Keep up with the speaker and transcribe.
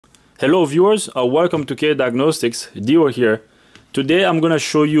Hello viewers, welcome to K Diagnostics. Dio here. Today I'm going to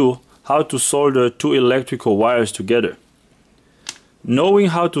show you how to solder two electrical wires together. Knowing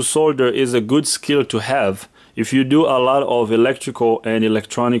how to solder is a good skill to have if you do a lot of electrical and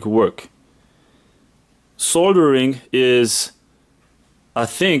electronic work. Soldering is, I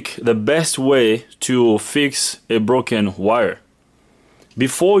think, the best way to fix a broken wire.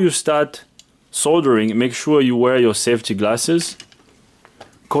 Before you start soldering, make sure you wear your safety glasses.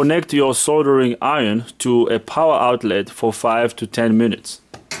 Connect your soldering iron to a power outlet for 5 to 10 minutes.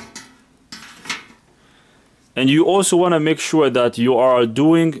 And you also want to make sure that you are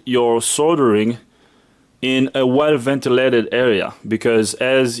doing your soldering in a well-ventilated area, because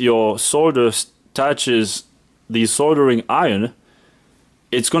as your solder touches the soldering iron,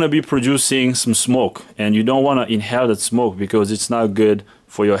 it's going to be producing some smoke, and you don't want to inhale that smoke because it's not good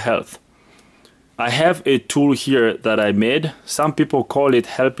for your health. I have a tool here that I made. Some people call it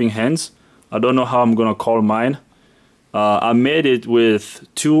helping hands. I don't know how I'm gonna call mine. I made it with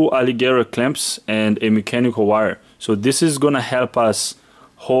 2 alligator clamps and a mechanical wire. So this is gonna help us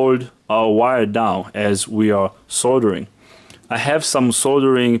hold our wire down as we are soldering. I have some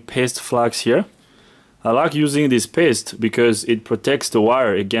soldering paste flags here. I like using this paste because it protects the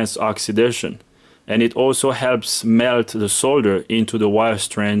wire against oxidation, and it also helps melt the solder into the wire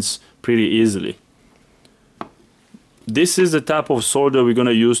strands pretty easily. This is the type of solder we're going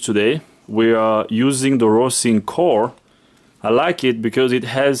to use today. We are using the rosin core. I like it because it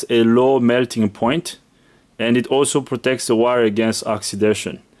has a low melting point, and it also protects the wire against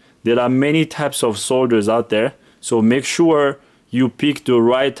oxidation. There are many types of solders out there, so make sure you pick the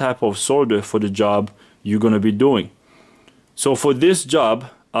right type of solder for the job you're going to be doing. So for this job,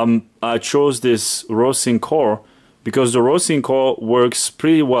 I chose this rosin core because the rosin core works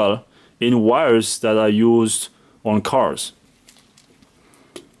pretty well in wires that are used on cars.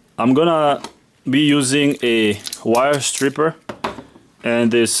 I'm gonna be using a wire stripper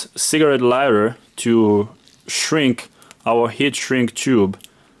and this cigarette lighter to shrink our heat shrink tube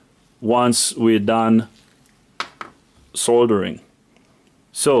once we're done soldering.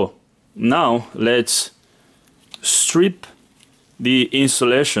 So now let's strip the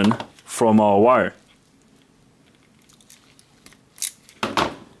insulation from our wire.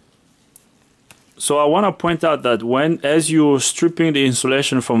 So I want to point out that as you're stripping the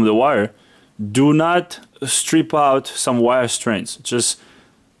insulation from the wire, do not strip out some wire strands. Just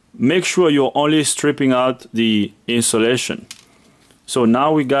make sure you're only stripping out the insulation. So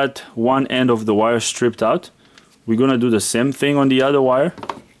now we got one end of the wire stripped out. We're going to do the same thing on the other wire.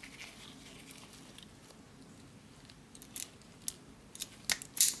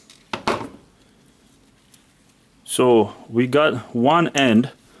 So we got one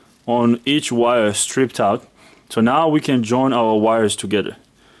end on each wire stripped out. So now we can join our wires together.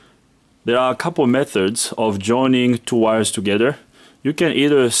 There are a couple methods of joining two wires together. You can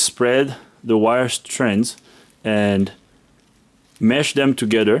either spread the wire strands and mesh them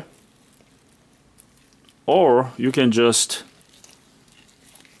together, or you can just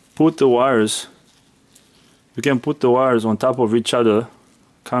put the wires on top of each other,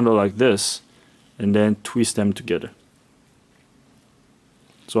 kind of like this, and then twist them together.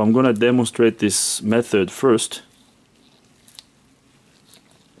 So I'm going to demonstrate this method first.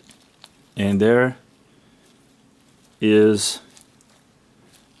 And there is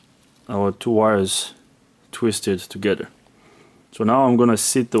our two wires twisted together. So now I'm going to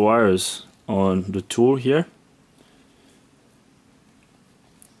sit the wires on the tool here.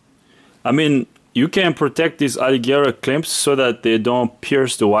 I mean, you can protect these alligator clamps so that they don't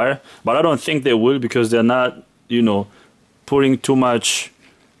pierce the wire, but I don't think they will because they're not, putting too much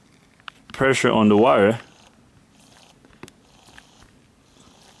pressure on the wire.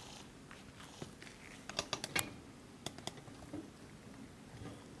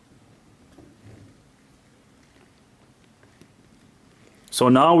 So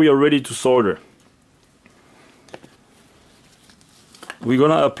now we are ready to solder. We're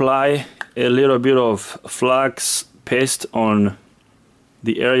gonna apply a little bit of flax paste on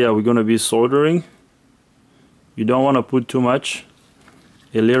the area we're gonna be soldering. You don't want to put too much.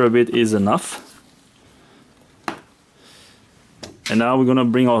 A little bit is enough. And now we're gonna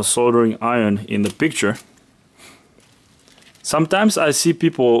bring our soldering iron in the picture. Sometimes I see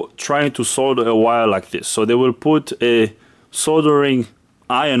people trying to solder a wire like this. So they will put a soldering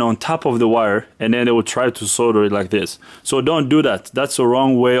iron on top of the wire and then they will try to solder it like this. So don't do that. That's the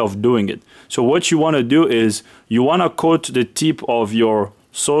wrong way of doing it. So what you want to do is you want to coat the tip of your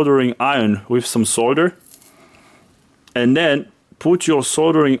soldering iron with some solder, and then put your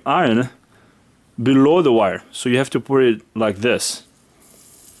soldering iron below the wire. So you have to put it like this.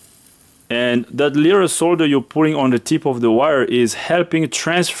 And that little solder you're putting on the tip of the wire is helping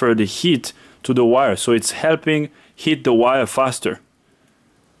transfer the heat to the wire. So it's helping heat the wire faster.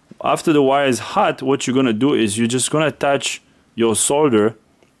 After the wire is hot, what you're gonna do is you're just gonna touch your solder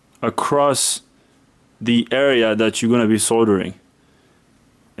across the area that you're gonna be soldering.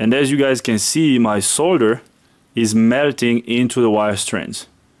 And as you guys can see, my solder is melting into the wire strands.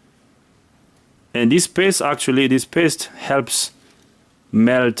 And this paste helps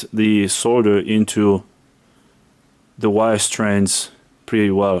melt the solder into the wire strands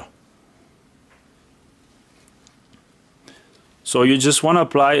pretty well. So you just want to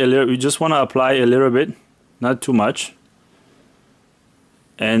apply a little bit, not too much.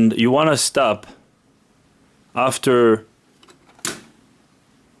 And you want to stop after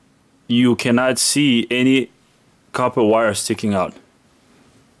you cannot see any copper wire sticking out.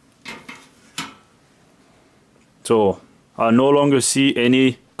 So I no longer see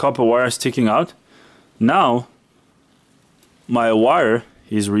any copper wire sticking out. Now my wire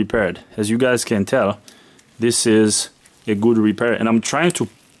is repaired. As you guys can tell, this is a good repair, and I'm trying to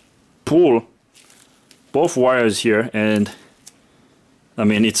pull both wires here, and I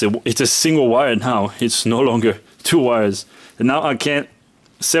mean it's a single wire now. It's no longer two wires, and now I can't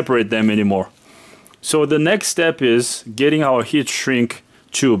separate them anymore. So the next step is getting our heat shrink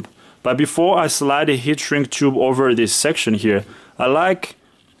tube. But before I slide a heat shrink tube over this section here, I like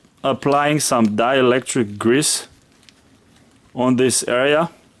applying some dielectric grease on this area.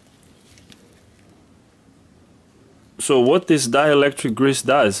 So what this dielectric grease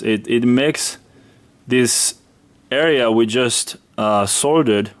does, it makes this area we just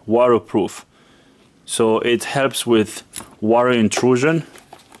soldered waterproof. So it helps with water intrusion.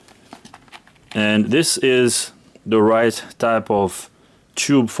 And this is the right type of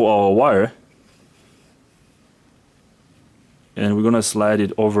tube for our wire, and we're gonna slide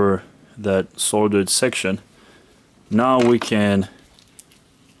it over that soldered section. Now we can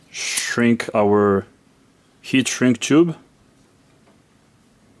shrink our heat shrink tube.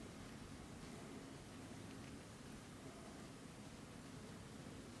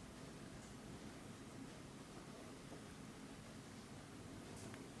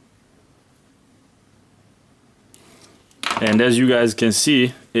 And as you guys can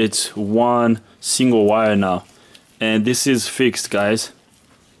see, it's one single wire now. And this is fixed, guys.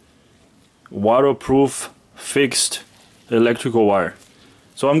 Waterproof, fixed electrical wire.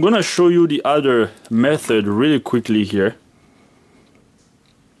 So I'm gonna show you the other method really quickly here.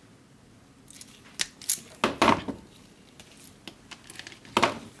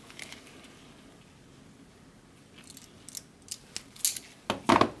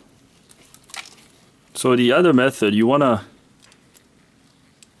 So the other method, you wanna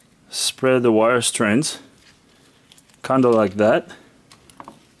spread the wire strands kind of like that,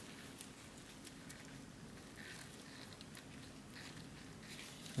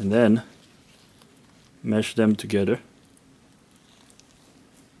 and then mesh them together.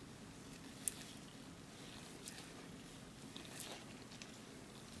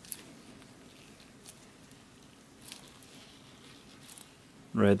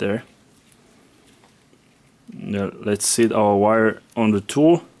 Right there. Now let's sit our wire on the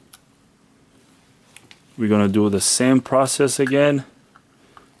tool. We're gonna do the same process again.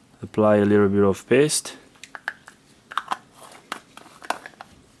 Apply a little bit of paste.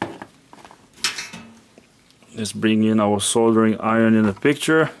 Let's bring in our soldering iron in the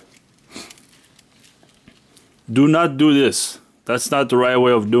picture. Do not do this. That's not the right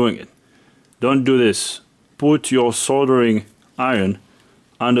way of doing it. Don't do this. Put your soldering iron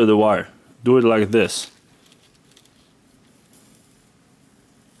under the wire. Do it like this.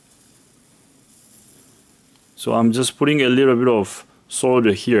 So I'm just putting a little bit of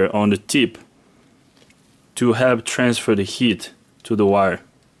solder here on the tip to help transfer the heat to the wire.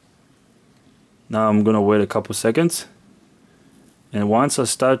 Now I'm gonna wait a couple seconds, and once I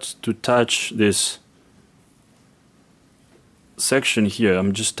start to touch this section here,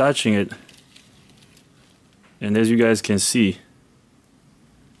 I'm just touching it, and as you guys can see,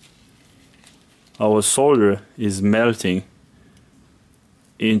 our solder is melting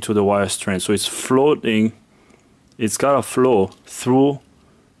into the wire strand. So it's floating. It's gotta flow through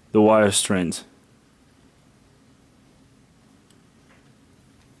the wire strands.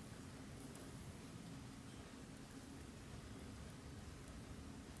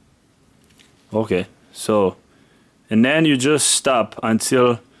 Okay, so, and then you just stop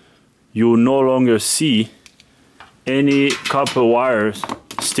until you no longer see any copper wires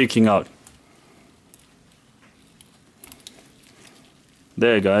sticking out.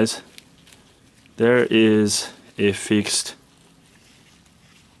 There, guys. There is a fixed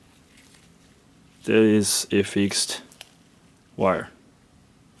There is a fixed wire.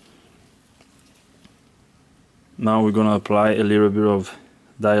 Now we're gonna apply a little bit of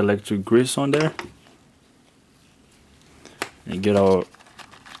dielectric grease on there and get our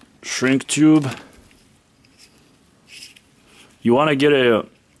shrink tube. You want to get a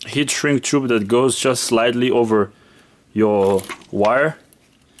heat shrink tube that goes just slightly over your wire,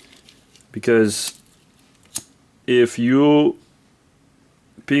 because if you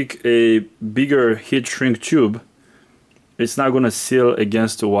pick a bigger heat shrink tube, it's not going to seal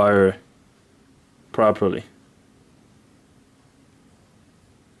against the wire properly.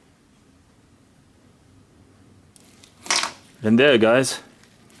 And there, guys,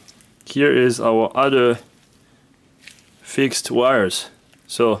 here is our other fixed wires.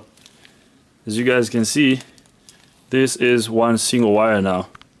 So as you guys can see, this is one single wire now.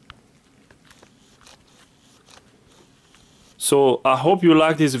 So I hope you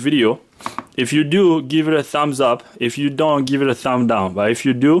like this video. If you do, give it a thumbs up. If you don't, give it a thumb down. But if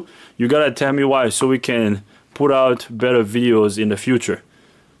you do, you gotta tell me why, so we can put out better videos in the future.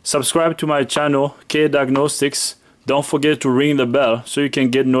 Subscribe to my channel, K Diagnostics. Don't forget to ring the bell so you can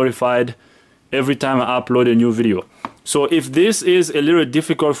get notified every time I upload a new video. So if this is a little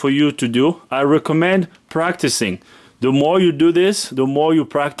difficult for you to do, I recommend practicing. The more you do this, the more you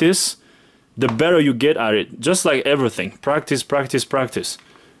practice, the better you get at it. Just like everything, practice, practice, practice.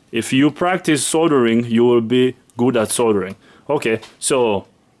 If you practice soldering, you will be good at soldering. Okay, so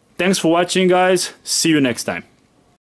thanks for watching, guys. See you next time.